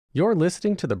You're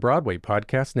listening to the Broadway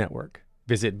Podcast Network.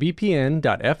 Visit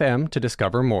bpn.fm to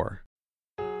discover more.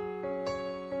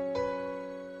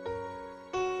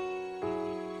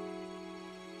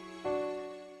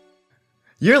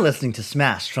 You're listening to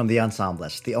Smashed from The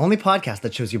Ensemblist, the only podcast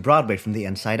that shows you Broadway from the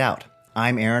inside out.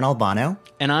 I'm Aaron Albano.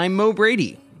 And I'm Mo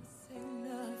Brady.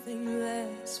 Nothing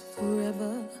lasts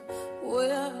forever.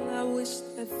 Well, I wish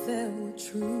that were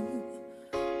true.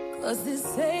 'Cause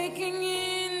this aching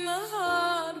in the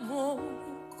heart won't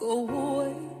go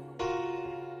away.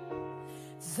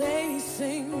 They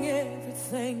sing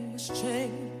everything must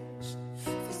change.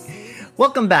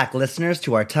 Welcome back, listeners,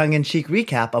 to our tongue-in-cheek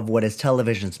recap of what is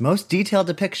television's most detailed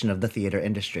depiction of the theater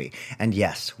industry. And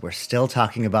yes, we're still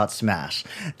talking about Smash,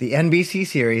 the NBC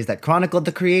series that chronicled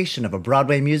the creation of a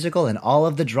Broadway musical and all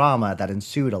of the drama that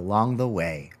ensued along the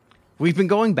way. We've been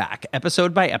going back,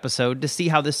 episode by episode, to see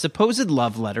how this supposed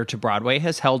love letter to Broadway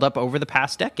has held up over the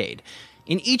past decade.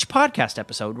 In each podcast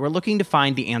episode, we're looking to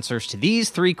find the answers to these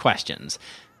three questions.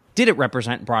 Did it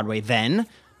represent Broadway then?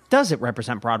 Does it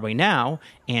represent Broadway now?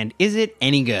 And is it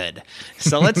any good?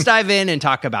 So let's dive in and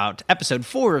talk about episode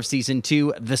 4 of season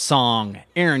 2, The Song.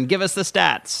 Aaron, give us the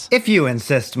stats. If you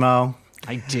insist, Mo.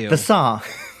 I do. The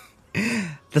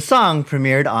Song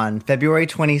premiered on February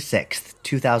 26th,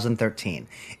 2013.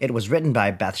 It was written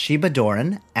by Bathsheba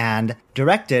Doran and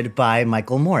directed by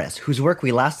Michael Morris, whose work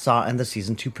we last saw in the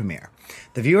season 2 premiere.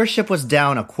 The viewership was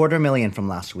down 250,000 from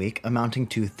last week, amounting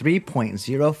to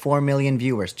 3.04 million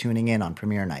viewers tuning in on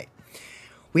premiere night.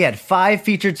 We had 5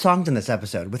 featured songs in this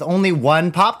episode, with only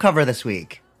 1 pop cover this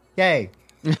week. Yay!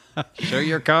 Show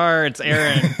your cards,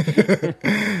 Aaron.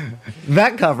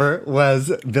 That cover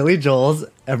was Billy Joel's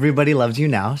Everybody Loves You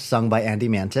Now, sung by Andy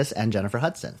Mantis and Jennifer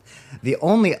Hudson. The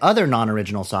only other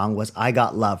non-original song was I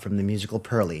Got Love from the musical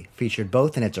Purlie, featured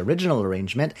both in its original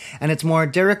arrangement and its more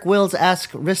Derek Wills-esque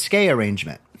risque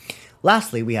arrangement.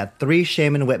 Lastly, we had 3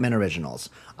 Shaman Whitman originals,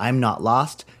 I'm Not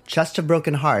Lost, Chest of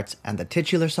Broken Hearts, and the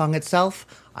titular song itself,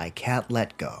 I Can't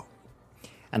Let Go.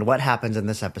 And what happens in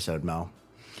this episode, Mo?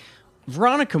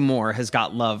 Veronica Moore has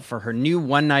got love for her new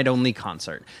one-night-only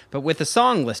concert, but with a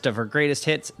song list of her greatest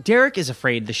hits, Derek is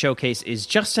afraid the showcase is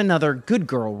just another good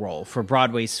girl role for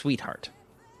Broadway's sweetheart.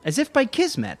 As if by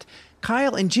kismet,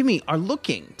 Kyle and Jimmy are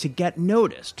looking to get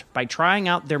noticed by trying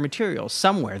out their material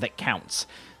somewhere that counts.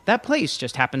 That place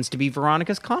just happens to be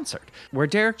Veronica's concert, where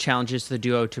Derek challenges the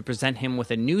duo to present him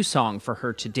with a new song for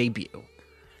her to debut.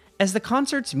 As the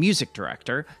concert's music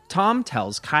director, Tom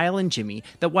tells Kyle and Jimmy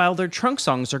that while their trunk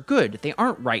songs are good, they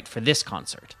aren't right for this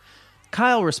concert.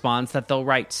 Kyle responds that they'll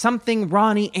write Something,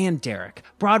 Ronnie, and Derek,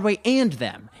 Broadway and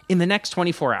them, in the next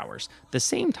 24 hours, the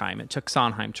same time it took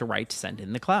Sondheim to write Send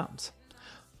in the Clouds.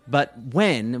 But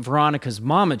when Veronica's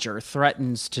momager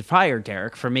threatens to fire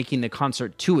Derek for making the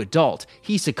concert too adult,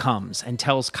 he succumbs and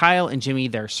tells Kyle and Jimmy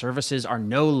their services are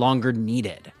no longer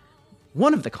needed.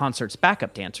 One of the concert's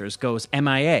backup dancers goes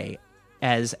MIA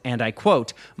as, and I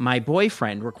quote, my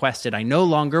boyfriend requested I no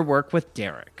longer work with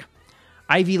Derek.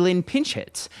 Ivy Lynn pinch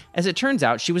hits. As it turns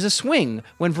out, she was a swing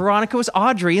when Veronica was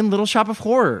Audrey in Little Shop of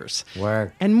Horrors.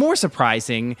 Work. And more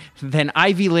surprising than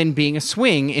Ivy Lynn being a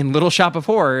swing in Little Shop of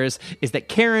Horrors is that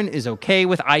Karen is okay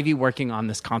with Ivy working on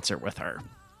this concert with her.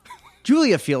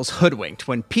 Julia feels hoodwinked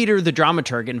when Peter, the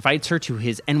dramaturg, invites her to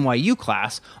his NYU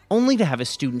class, only to have his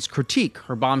students critique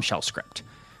her Bombshell script.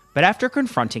 But after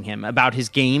confronting him about his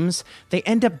games, they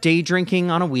end up day drinking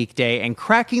on a weekday and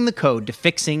cracking the code to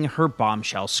fixing her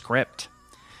Bombshell script.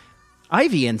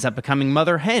 Ivy ends up becoming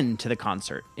Mother Hen to the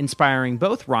concert, inspiring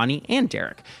both Ronnie and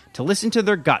Derek to listen to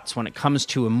their guts when it comes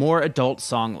to a more adult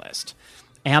song list.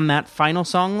 And that final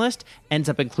song list ends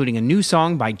up including a new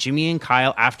song by Jimmy and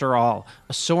Kyle After All,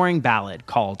 a soaring ballad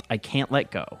called I Can't Let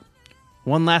Go.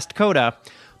 One last coda,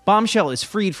 Bombshell is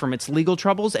freed from its legal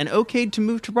troubles and okayed to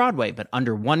move to Broadway, but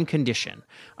under one condition.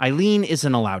 Eileen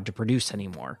isn't allowed to produce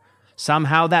anymore.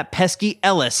 Somehow that pesky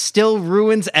Ellis still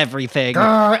ruins everything.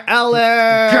 Grr,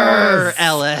 Ellis! Grr,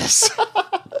 Ellis!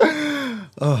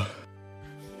 Oh.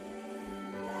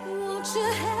 Won't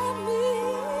you help me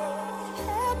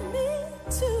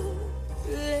to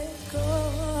let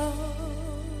go?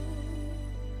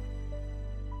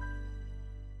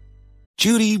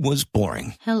 Judy was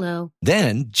boring. Hello.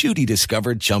 Then Judy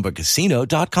discovered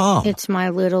ChumbaCasino.com. It's my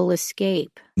little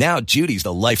escape. Now Judy's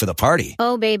the life of the party.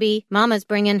 Oh, baby, mama's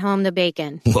bringing home the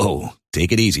bacon. Whoa,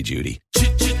 take it easy, Judy.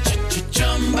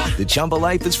 The Chumba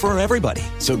life is for everybody.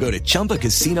 So go to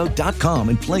ChumbaCasino.com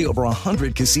and play over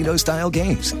 100 casino-style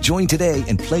games. Join today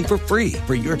and play for free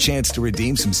for your chance to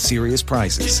redeem some serious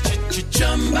prizes.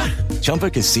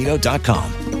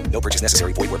 ChumbaCasino.com. No purchase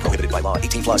necessary. Void where prohibited by law.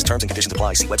 18+ terms and conditions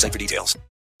apply. See website for details.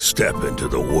 Step into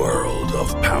the world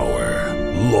of power,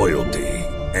 loyalty,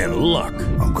 and luck.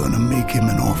 I'm gonna make him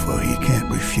an offer he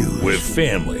can't refuse. With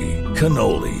family,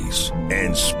 cannolis,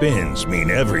 and spins mean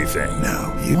everything.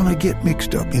 Now, you wanna get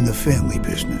mixed up in the family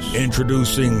business.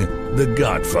 Introducing The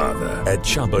Godfather at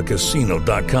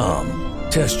ChumbaCasino.com.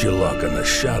 Test your luck in the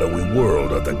shadowy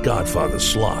world of The Godfather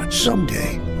slot.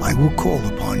 Someday, I will call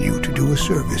upon you to do a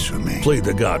service for me. Play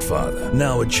The Godfather,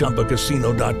 now at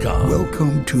ChumbaCasino.com.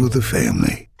 Welcome to the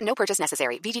family. No purchase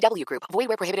necessary. VGW Group. Void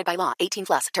where prohibited by law.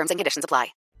 18+. Terms and conditions apply.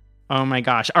 Oh my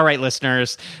gosh. All right,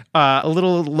 listeners, a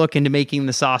little look into making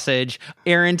the sausage.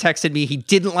 Aaron texted me he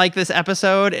didn't like this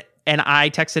episode, and I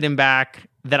texted him back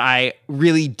that I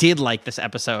really did like this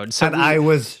episode. So I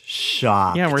was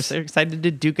shocked. Yeah, we're so excited to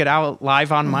duke it out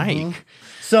live on mic.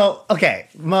 So, okay,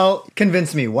 Mo,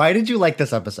 convince me. Why did you like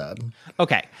this episode?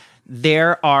 Okay,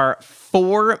 there are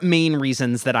 4 main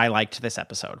reasons that I liked this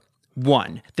episode.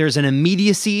 1, there's an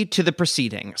immediacy to the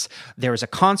proceedings. There is a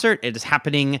concert. It is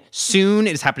happening soon.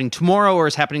 It is happening tomorrow, or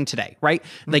is happening today, right?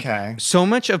 Like, so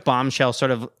much of Bombshell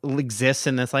sort of exists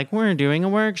in this, like, we're doing a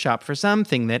workshop for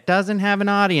something that doesn't have an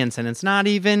audience, and it's not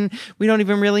even, we don't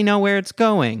even really know where it's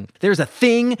going. There's a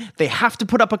thing. They have to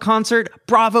put up a concert.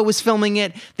 Bravo is filming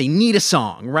it. They need a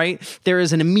song, right? There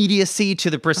is an immediacy to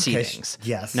the proceedings. Okay.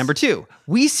 Yes. Number 2,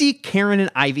 we see Karen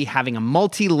and Ivy having a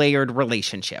multi-layered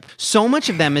relationship. So much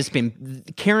of them has been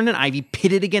Karen and Ivy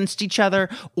pitted against each other,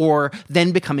 or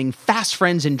then becoming fast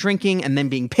friends and drinking, and then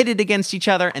being pitted against each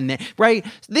other. And then, right?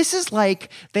 This is like,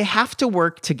 they have to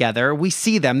work together. We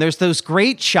see them. There's those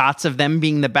great shots of them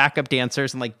being the backup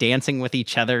dancers and like dancing with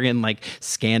each other in like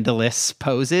scandalous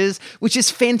poses, which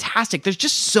is fantastic. There's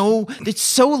just it's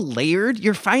so layered.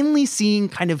 You're finally seeing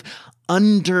kind of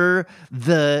under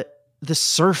the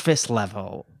surface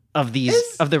level of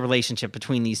the relationship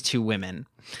between these two women.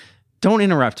 Don't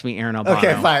interrupt me, Aaron Albano.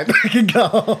 Okay, fine. I can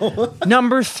go.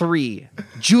 Number 3,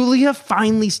 Julia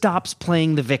finally stops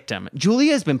playing the victim.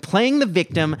 Julia has been playing the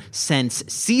victim since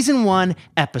season 1,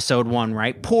 episode 1,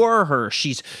 right? Poor her.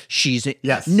 She's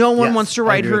yes. No one wants to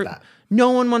write her. That. No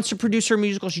one wants to produce her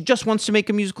musical. She just wants to make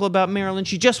a musical about Marilyn.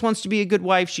 She just wants to be a good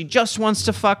wife. She just wants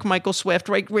to fuck Michael Swift,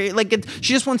 right? She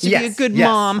just wants to be a good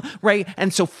mom, right?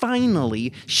 And so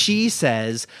finally, she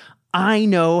says, I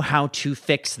know how to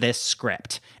fix this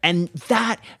script. And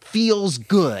that feels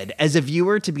good as a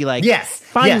viewer to be like, yes,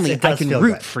 finally, it I does can feel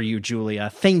root good. for you, Julia.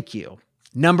 Thank you.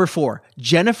 Number 4,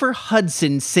 Jennifer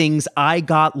Hudson sings I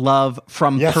Got Love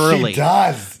from Pearly. She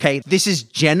does. Okay, this is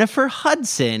Jennifer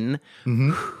Hudson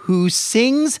who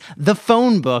sings the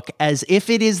phone book as if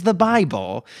it is the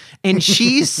Bible, and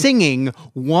she's singing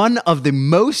one of the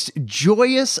most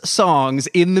joyous songs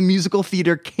in the musical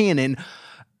theater canon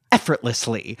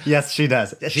effortlessly. Yes, she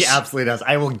does. She absolutely does.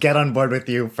 I will get on board with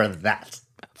you for that.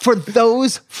 For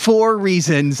those 4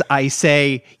 reasons, I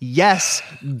say, yes,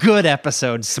 good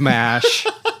episode, Smash.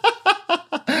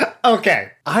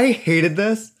 Okay. I hated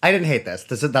this. I didn't hate this.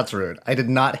 That's rude. I did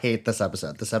not hate this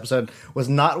episode. This episode was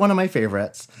not one of my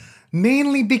favorites,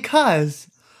 mainly because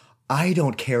I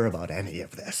don't care about any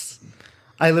of this.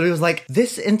 I literally was like,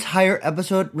 this entire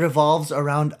episode revolves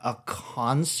around a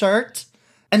concert,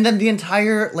 and then the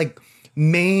entire, like,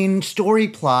 main story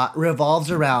plot revolves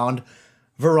around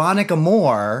Veronica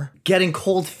Moore getting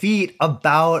cold feet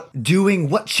about doing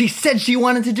what she said she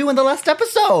wanted to do in the last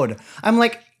episode. I'm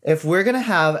like, if we're going to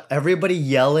have everybody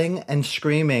yelling and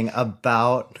screaming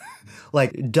about,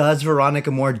 like, does Veronica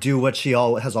Moore do what she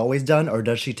has always done, or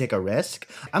does she take a risk?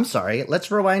 I'm sorry, let's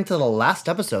rewind to the last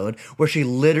episode where she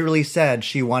literally said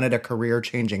she wanted a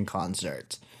career-changing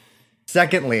concert.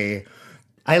 Secondly,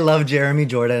 I love Jeremy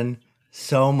Jordan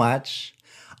so much.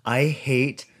 I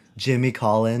hate Jimmy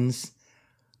Collins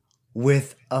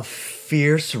with a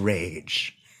fierce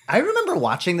rage. I remember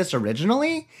watching this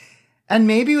originally, and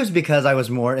maybe it was because I was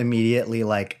more immediately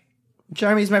like,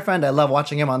 Jeremy's my friend. I love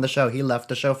watching him on the show. He left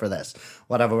the show for this.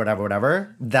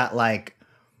 Whatever. That, like,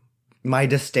 my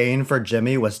disdain for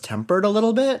Jimmy was tempered a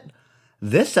little bit.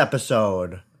 This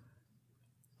episode,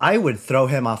 I would throw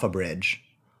him off a bridge,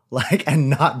 like, and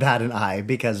not bat an eye,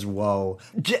 because whoa.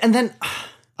 And then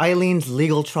Eileen's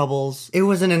legal troubles. It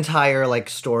was an entire, like,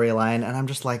 storyline, and I'm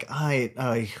just like,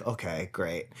 okay,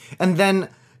 great. And then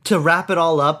to wrap it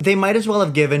all up, they might as well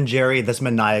have given Jerry this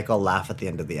maniacal laugh at the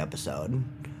end of the episode.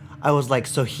 I was like,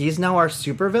 so he's now our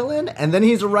supervillain? And then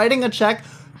he's writing a check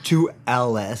to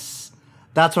Ellis.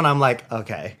 That's when I'm like,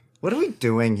 okay, what are we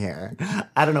doing here?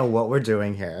 I don't know what we're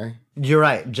doing here. You're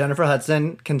right. Jennifer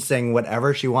Hudson can sing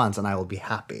whatever she wants, and I will be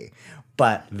happy.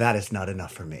 But that is not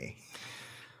enough for me.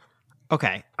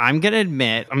 Okay, I'm going to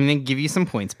admit, I'm going to give you some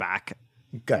points back.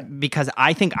 Good. Because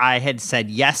I think I had said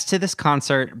yes to this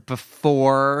concert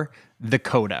before the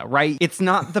coda, right? It's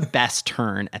not the best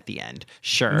turn at the end.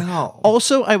 Sure. No.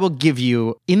 Also, I will give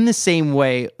you, in the same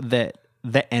way that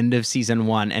the end of season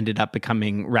 1 ended up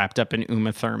becoming wrapped up in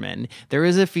Uma Thurman, there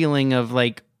is a feeling of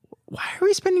like, why are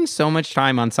we spending so much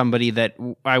time on somebody that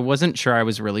I wasn't sure I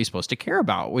was really supposed to care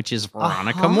about, which is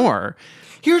Veronica Moore?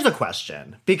 Here's a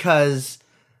question, because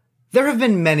there have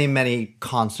been many, many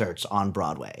concerts on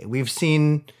Broadway. We've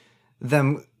seen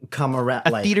them come around.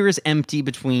 A theater is empty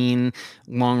between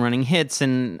long-running hits,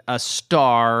 and a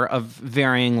star of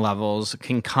varying levels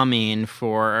can come in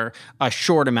for a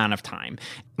short amount of time.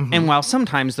 Mm-hmm. And while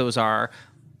sometimes those are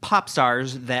pop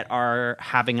stars that are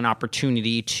having an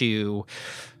opportunity to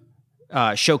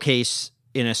showcase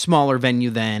in a smaller venue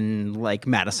than like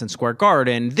Madison Square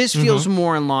Garden, this feels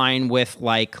more in line with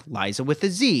like Liza with a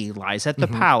Z, Liza at the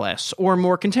Palace, or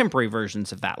more contemporary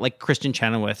versions of that, like Kristen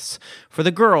Chenoweth's For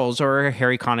the Girls, or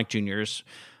Harry Connick Jr.'s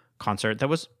concert that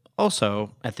was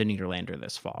also at the Nederlander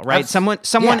this fall, right? Someone,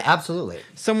 absolutely.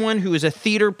 Someone who is a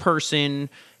theater person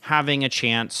having a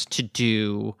chance to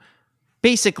do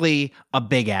basically a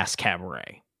big ass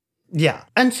cabaret. Yeah.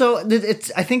 And so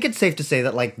I think it's safe to say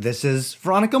that like this is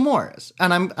Veronica Moore's,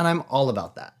 and I'm all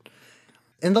about that.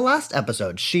 In the last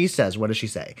episode, she says, what does she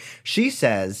say? She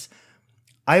says,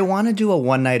 I want to do a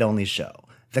one night only show,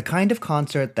 the kind of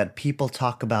concert that people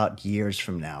talk about years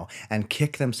from now and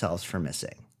kick themselves for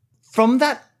missing. From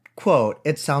that quote,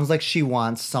 it sounds like she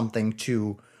wants something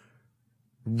to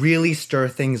really stir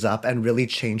things up and really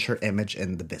change her image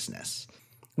in the business.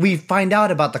 We find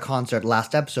out about the concert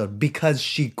last episode because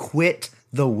she quit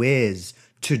The Wiz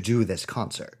to do this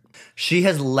concert. She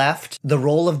has left the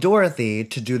role of Dorothy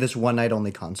to do this one night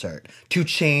only concert to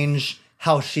change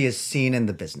how she is seen in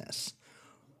the business.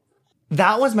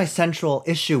 That was my central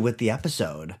issue with the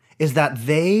episode, is that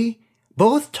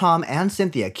both Tom and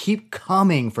Cynthia, keep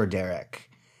coming for Derek.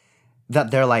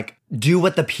 That they're like, do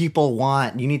what the people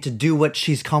want. You need to do what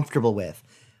she's comfortable with.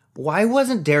 Why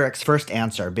wasn't Derek's first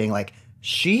answer being like,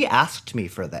 she asked me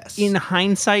for this? In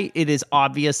hindsight, it is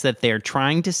obvious that they're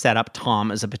trying to set up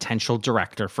Tom as a potential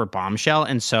director for Bombshell.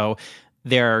 And so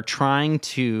they're trying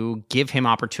to give him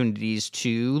opportunities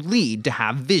to lead, to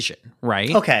have vision,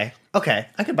 right? Okay.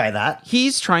 I could buy that.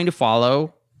 He's trying to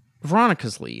follow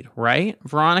Veronica's lead, right?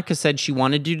 Veronica said she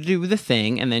wanted to do the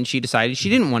thing, and then she decided she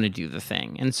didn't want to do the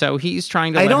thing. And so he's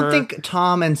trying to I don't think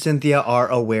Tom and Cynthia are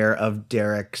aware of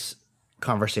Derek's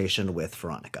conversation with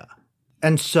Veronica.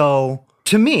 And so,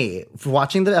 to me,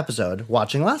 watching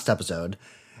last episode,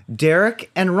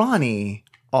 Derek and Ronnie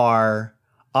are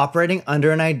operating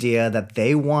under an idea that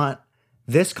they want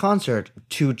this concert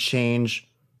to change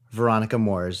Veronica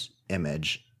Moore's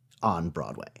image on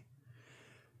Broadway.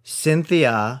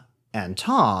 Cynthia and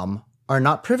Tom are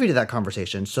not privy to that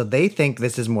conversation, so they think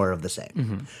this is more of the same.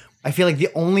 Mm-hmm. I feel like the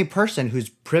only person who's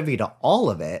privy to all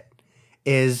of it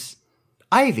is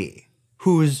Ivy,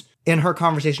 who's in her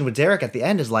conversation with Derek at the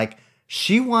end is like,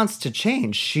 she wants to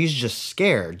change. She's just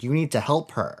scared. You need to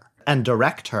help her and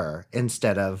direct her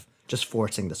instead of just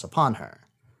forcing this upon her.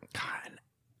 God.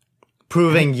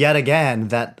 Proving yet again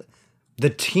that the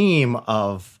team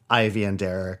of Ivy and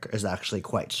Derek is actually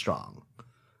quite strong.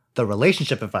 The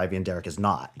relationship of Ivy and Derek is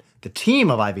not. The team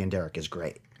of Ivy and Derek is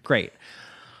great. Great.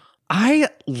 I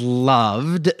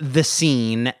loved the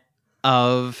scene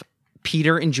of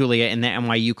Peter and Julia in the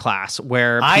NYU class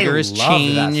where Peter has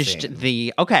changed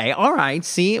the... Okay, all right.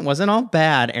 See, it wasn't all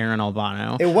bad, Aaron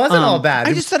Albano. It wasn't all bad.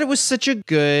 I just thought it was such a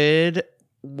good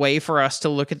way for us to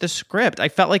look at the script. I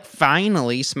felt like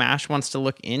finally Smash wants to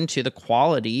look into the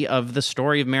quality of the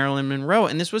story of Marilyn Monroe.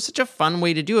 And this was such a fun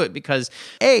way to do it because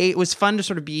A, it was fun to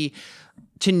sort of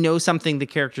to know something the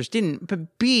characters didn't,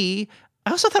 but B,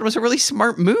 I also thought it was a really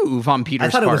smart move on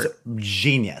Peter's part. I thought it was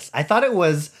genius. I thought it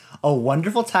was a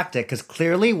wonderful tactic because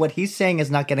clearly what he's saying is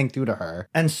not getting through to her.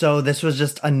 And so this was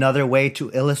just another way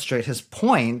to illustrate his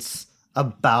points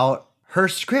about her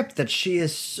script that she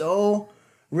is so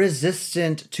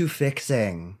resistant to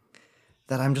fixing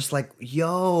that I'm just like,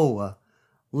 yo,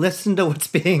 listen to what's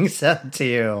being said to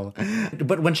you.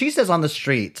 But when she says on the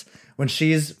street, when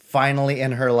she's finally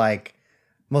in her like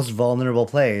most vulnerable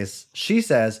place, she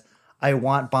says, I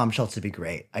want Bombshell to be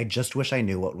great. I just wish I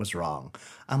knew what was wrong.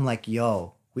 I'm like,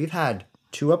 yo, we've had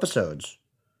 2 episodes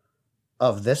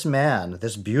of this man,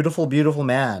 this beautiful, beautiful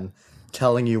man,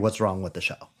 telling you what's wrong with the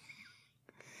show.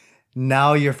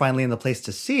 Now you're finally in the place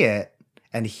to see it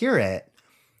and hear it.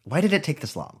 Why did it take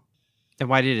this long? And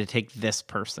why did it take this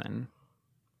person?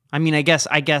 I mean, I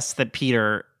guess that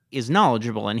Peter is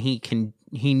knowledgeable and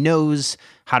he knows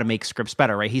how to make scripts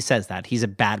better, right? He says that. He's a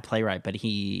bad playwright, but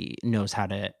he knows how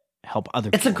to help other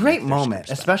people. It's a great moment,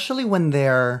 especially when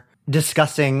they're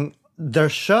discussing their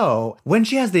show, when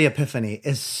she has the epiphany,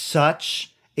 is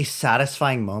such a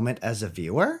satisfying moment as a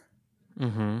viewer.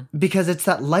 Mm-hmm. Because it's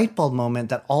that light bulb moment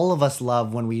that all of us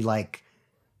love when we like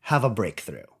have a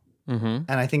breakthrough. Mm-hmm.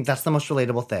 And I think that's the most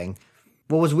relatable thing.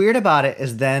 What was weird about it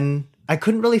is then I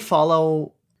couldn't really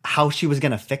follow how she was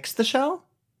going to fix the show.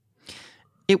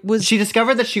 She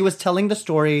discovered that she was telling the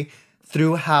story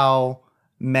through how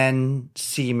men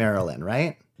see Marilyn,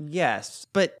 right? Yes,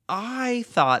 but I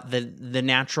thought that the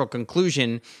natural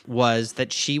conclusion was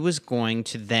that she was going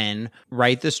to then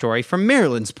write the story from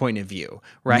Marilyn's point of view,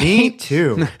 right? Me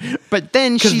too. But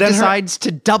then she decides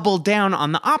to double down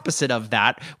on the opposite of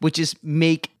that, which is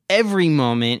make every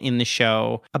moment in the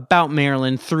show about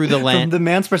Marilyn through the lens. From the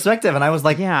man's perspective. And I was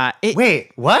like,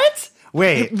 wait, what?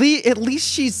 Wait. At least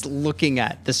she's looking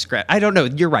at the script. I don't know.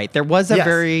 You're right. There's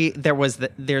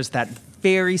that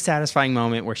very satisfying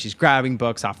moment where she's grabbing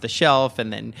books off the shelf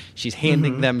and then she's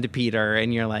handing them to Peter,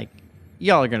 and you're like,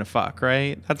 y'all are gonna fuck,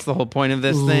 right? That's the whole point of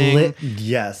this thing.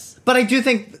 Yes. But I do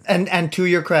think, and to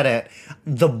your credit,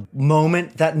 the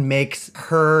moment that makes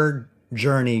her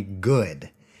journey good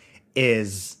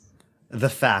is the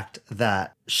fact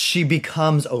that she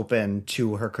becomes open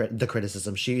to the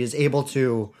criticism. She is able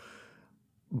to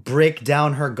break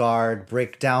down her guard,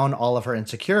 break down all of her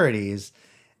insecurities,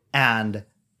 and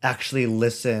actually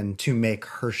listen to make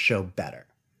her show better.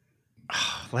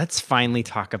 Let's finally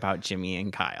talk about Jimmy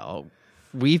and Kyle.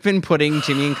 We've been putting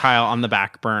Jimmy and Kyle on the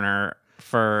back burner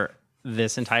for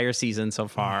this entire season so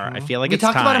far. I feel like we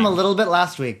talked about him a little bit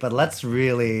last week, but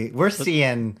we're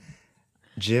seeing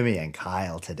Jimmy and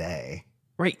Kyle today.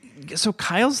 Right. So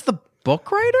Kyle's the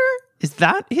book writer? Is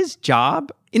that his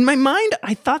job? In my mind,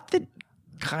 I thought that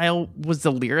Kyle was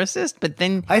the lyricist, but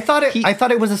then I thought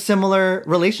it was a similar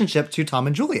relationship to Tom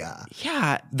and Julia.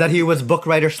 Yeah. That he was book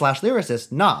writer /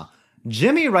 lyricist. Nah.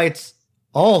 Jimmy writes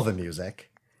all the music.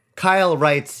 Kyle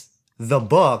writes the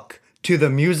book to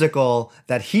the musical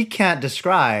that he can't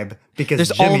describe because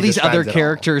there's Jimmy all these other all.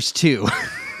 characters too.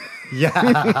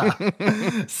 Yeah.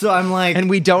 So I'm like,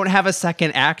 and we don't have a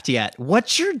second act yet.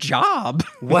 What's your job?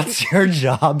 What's your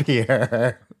job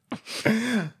here?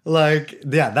 Like,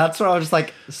 yeah, that's where I was just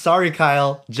like, sorry,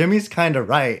 Kyle, Jimmy's kind of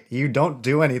right. You don't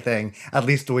do anything, at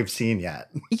least we've seen yet.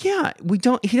 Yeah,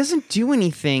 he doesn't do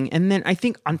anything. And then I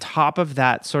think on top of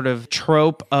that sort of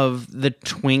trope of the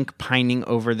twink pining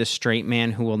over the straight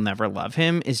man who will never love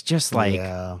him is just like,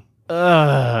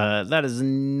 that is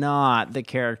not the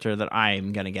character that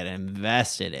I'm going to get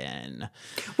invested in.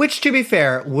 Which, to be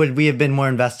fair, would we have been more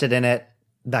invested in it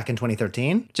back in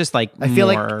 2013? Just like I feel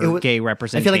like it was, gay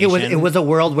representation. I feel like it was a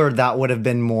world where that would have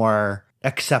been more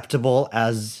acceptable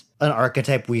as an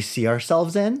archetype we see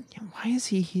ourselves in. Yeah, why is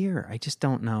he here? I just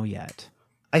don't know yet.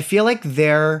 I feel like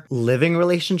their living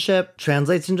relationship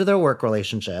translates into their work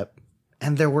relationship,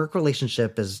 and their work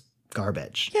relationship is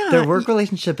garbage. Yeah, their work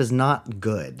relationship is not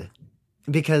good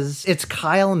because it's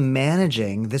Kyle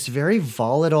managing this very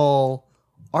volatile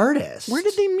artist. Where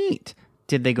did they meet?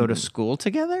 Did they go to school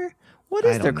together? What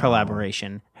is their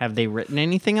collaboration? Have they written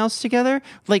anything else together?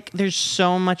 Like, there's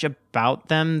so much about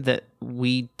them that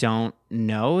we don't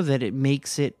know that it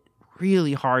makes it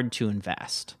really hard to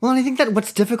invest. Well, and I think that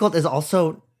what's difficult is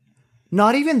also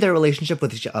not even their relationship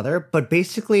with each other, but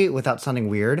basically, without sounding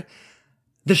weird,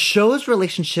 the show's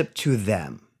relationship to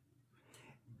them.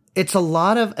 It's a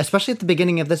lot of, especially at the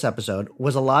beginning of this episode,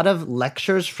 was a lot of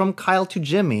lectures from Kyle to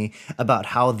Jimmy about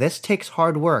how this takes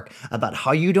hard work, about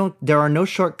how there are no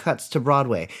shortcuts to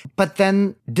Broadway. But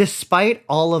then, despite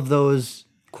all of those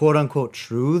quote unquote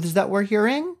truths that we're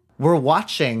hearing, we're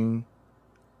watching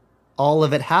all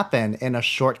of it happen in a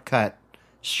shortcut,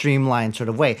 streamlined sort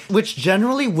of way, which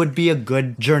generally would be a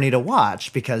good journey to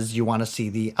watch because you want to see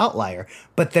the outlier.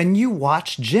 But then you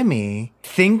watch Jimmy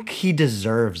think he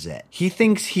deserves it. He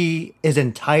thinks he is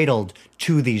entitled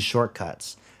to these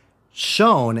shortcuts.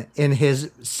 Shown in his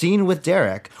scene with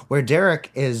Derek, where Derek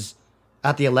is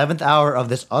at the 11th hour of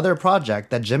this other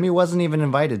project that Jimmy wasn't even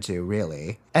invited to,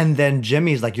 really. And then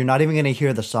Jimmy's like, you're not even going to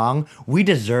hear the song. We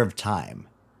deserve time.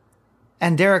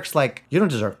 And Derek's like, you don't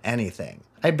deserve anything.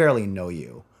 I barely know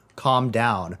you. Calm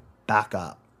down. Back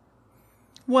up.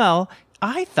 Well,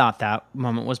 I thought that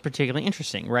moment was particularly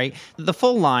interesting, right? The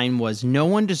full line was, no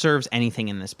one deserves anything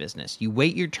in this business. You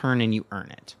wait your turn and you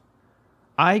earn it.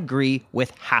 I agree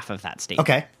with half of that statement.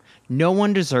 Okay. No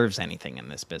one deserves anything in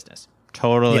this business.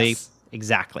 Totally. Yes.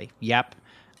 Exactly. Yep.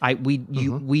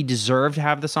 We deserve to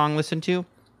have the song listened to?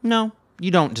 No. You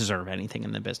don't deserve anything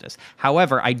in the business.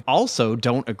 However, I also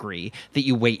don't agree that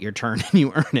you wait your turn and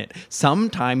you earn it.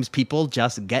 Sometimes people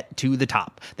just get to the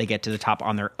top. They get to the top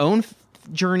on their own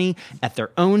journey at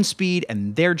their own speed,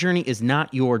 and their journey is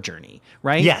not your journey,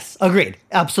 right? Yes, agreed.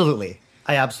 Absolutely.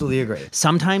 I absolutely agree.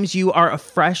 Sometimes you are a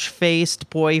fresh-faced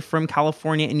boy from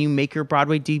California and you make your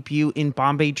Broadway debut in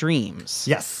Bombay Dreams.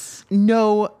 Yes.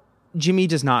 No, Jimmy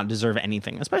does not deserve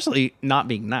anything, especially not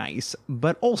being nice.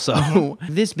 But also,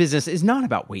 this business is not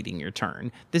about waiting your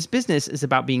turn. This business is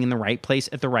about being in the right place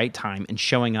at the right time and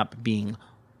showing up being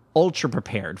ultra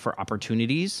prepared for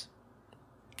opportunities.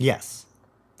 Yes.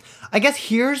 I guess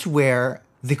here's where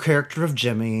the character of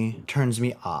Jimmy turns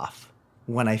me off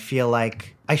when I feel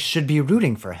like I should be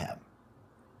rooting for him.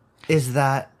 Is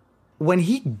that when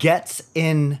he gets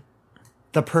in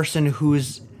the person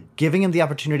who's giving him the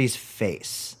opportunity's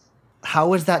face,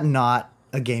 how is that not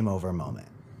a game over moment?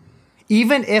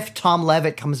 Even if Tom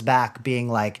Levitt comes back being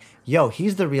like, yo,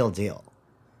 he's the real deal.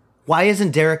 Why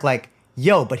isn't Derek like,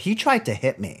 yo, but he tried to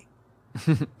hit me?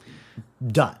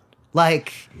 Done.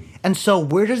 Like, and so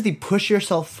where does the push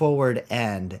yourself forward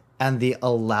end and the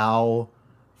allow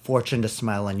fortune to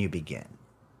smile on you begin?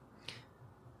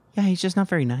 Yeah, he's just not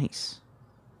very nice.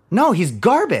 No, he's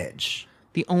garbage.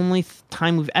 The only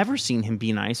time we've ever seen him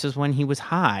be nice is when he was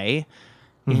high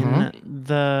in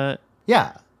the...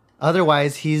 Yeah.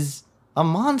 Otherwise, he's a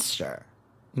monster.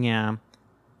 Yeah.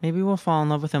 Maybe we'll fall in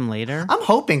love with him later. I'm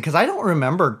hoping, because I don't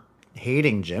remember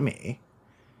hating Jimmy.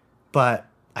 But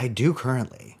I do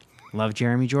currently. Love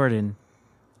Jeremy Jordan.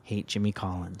 Hate Jimmy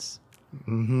Collins.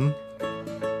 Mm-hmm.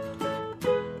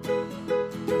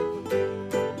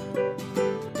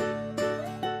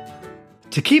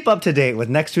 To keep up to date with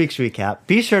next week's recap,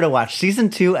 be sure to watch Season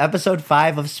 2, Episode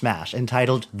 5 of Smash,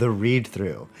 entitled The Read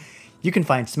Through. You can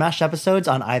find Smash episodes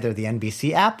on either the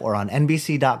NBC app or on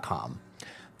NBC.com.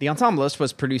 The Ensemblist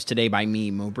was produced today by me,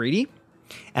 Mo Brady.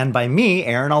 And by me,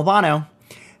 Aaron Albano.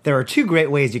 There are two great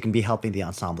ways you can be helping the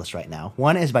Ensemblist right now.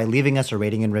 One is by leaving us a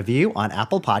rating and review on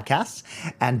Apple Podcasts,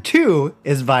 and two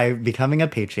is by becoming a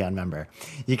Patreon member.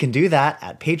 You can do that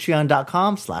at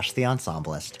patreon.com/The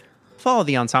Ensemblist. Follow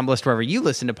The Ensemblist wherever you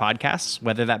listen to podcasts,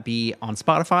 whether that be on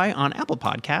Spotify, on Apple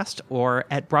Podcast, or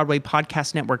at Broadway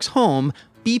Podcast Network's home,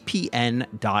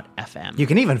 bpn.fm. You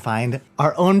can even find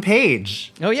our own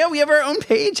page. Oh yeah, we have our own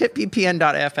page at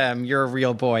bpn.fm. You're a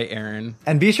real boy, Aaron.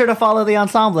 And be sure to follow The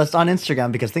Ensemblist on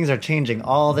Instagram because things are changing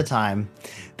all the time.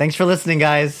 Thanks for listening,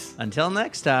 guys. Until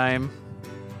next time.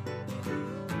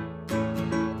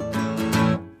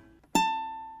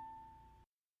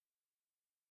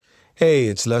 Hey,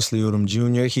 it's Leslie Odom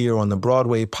Jr. here on the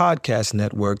Broadway Podcast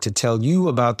Network to tell you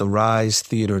about the Rise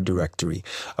Theater Directory,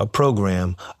 a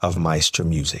program of Maestro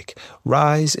Music.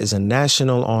 Rise is a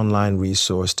national online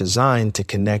resource designed to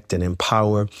connect and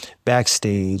empower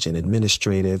backstage and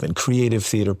administrative and creative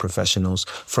theater professionals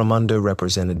from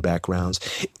underrepresented backgrounds.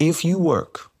 If you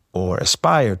work or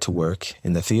aspire to work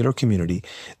in the theater community,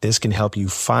 this can help you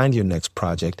find your next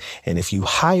project. And if you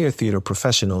hire theater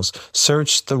professionals,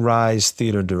 search the Rise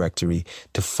Theater Directory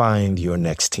to find your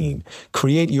next team.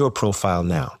 Create your profile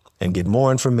now and get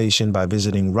more information by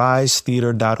visiting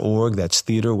risetheater.org. That's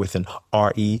theater with an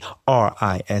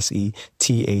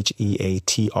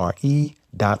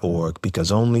RERISETHEATRE.org, because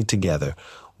only together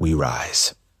we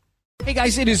rise. Hey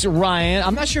guys, it is Ryan.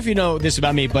 I'm not sure if you know this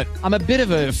about me, but I'm a bit of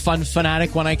a fun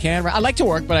fanatic when I can. I like to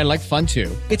work, but I like fun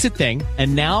too. It's a thing.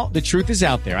 And now the truth is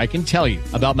out there. I can tell you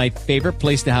about my favorite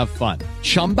place to have fun.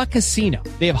 Chumba Casino.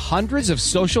 They have hundreds of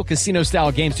social casino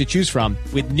style games to choose from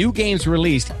with new games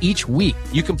released each week.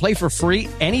 You can play for free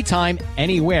anytime,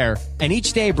 anywhere. And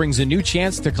each day brings a new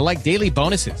chance to collect daily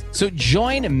bonuses. So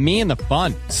join me in the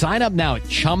fun. Sign up now at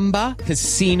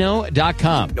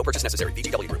ChumbaCasino.com. No purchase necessary.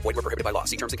 VGW Group. Void where prohibited by law.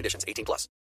 See terms and conditions. 18+.